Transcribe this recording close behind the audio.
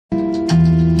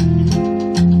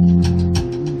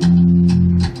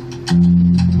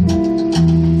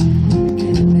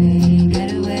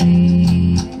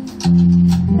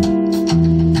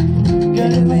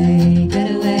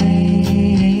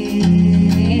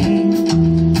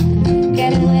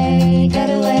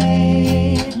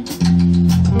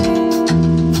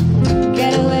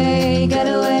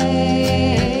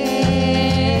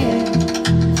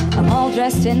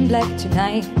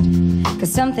night.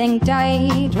 'Cause something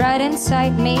died right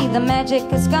inside me. The magic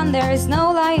is gone, there is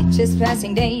no light. Just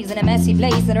passing days in a messy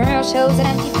place, and the world shows an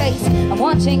empty face. I'm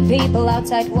watching people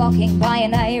outside walking by,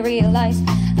 and I realize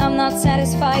I'm not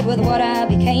satisfied with what I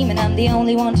became, and I'm the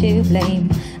only one to blame.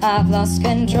 I've lost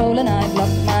control and I've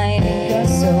lost my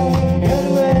soul. Get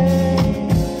away.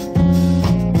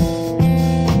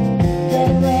 Get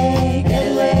away, get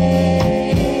away.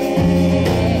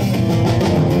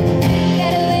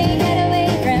 Get away, get away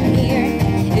from here.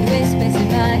 It whispers in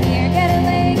my ear. Get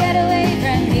away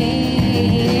from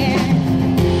here.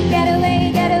 Get away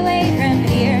from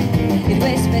here. It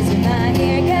whispers in my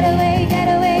ear. Get away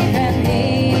from here.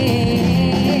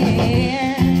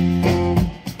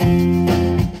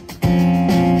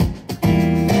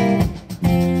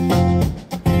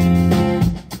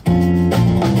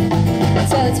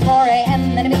 So it's 4 a.m.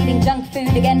 and I'm eating junk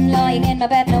food again, lying in my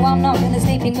bed. No, I'm not in the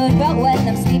sleeping mood, but when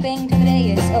I'm sleeping till the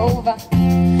day is over,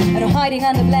 and I'm hiding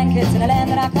under blankets in a land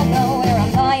that I can't know, where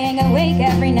I'm lying awake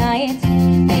every night,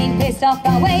 being pissed off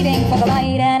by waiting for the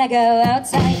light. And I go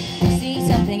outside to see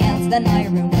something else than my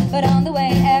room, but on the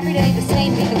way every day the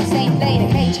same people, the same fate.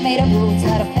 A cage made of rules,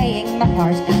 not of playing my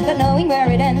part, not knowing where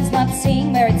it ends, not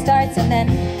seeing where it starts. And then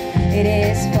it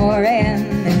is 4 a.m.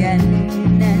 again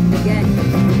and again.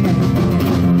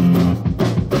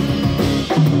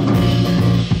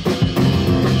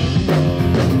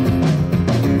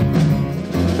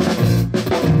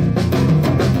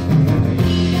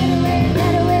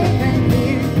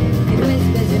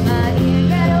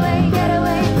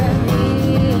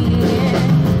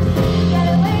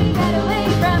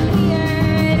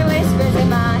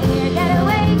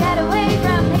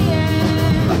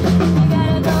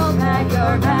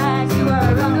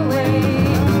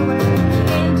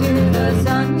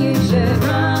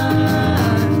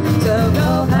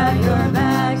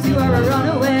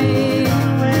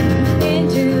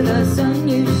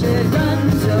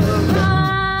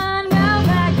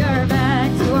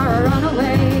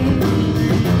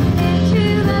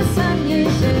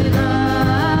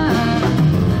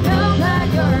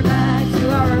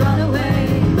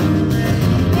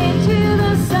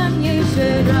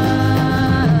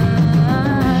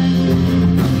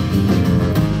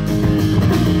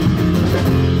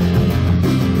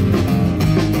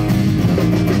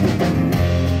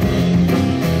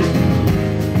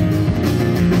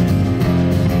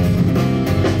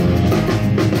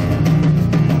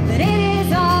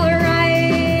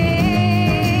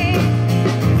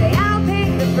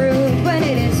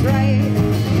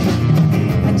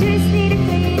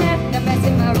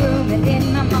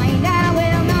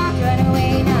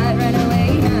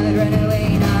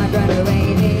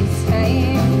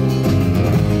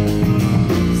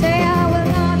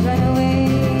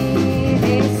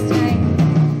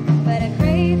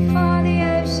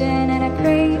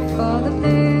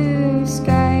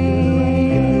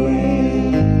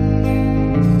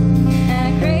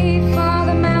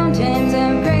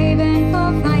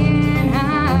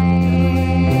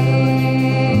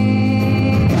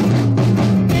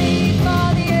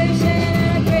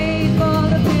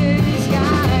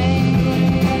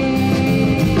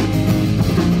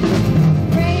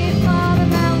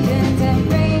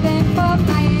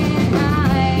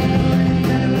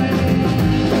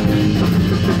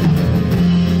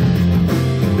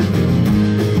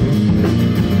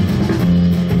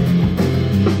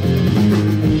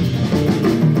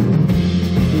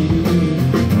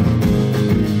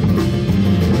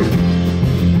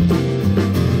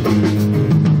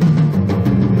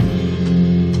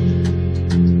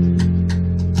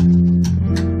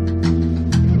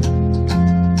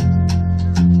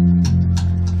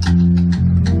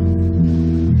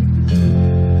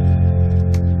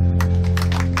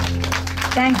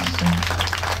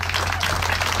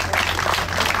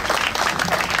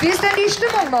 Wie ist denn die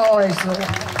Stimmung bei euch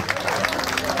so?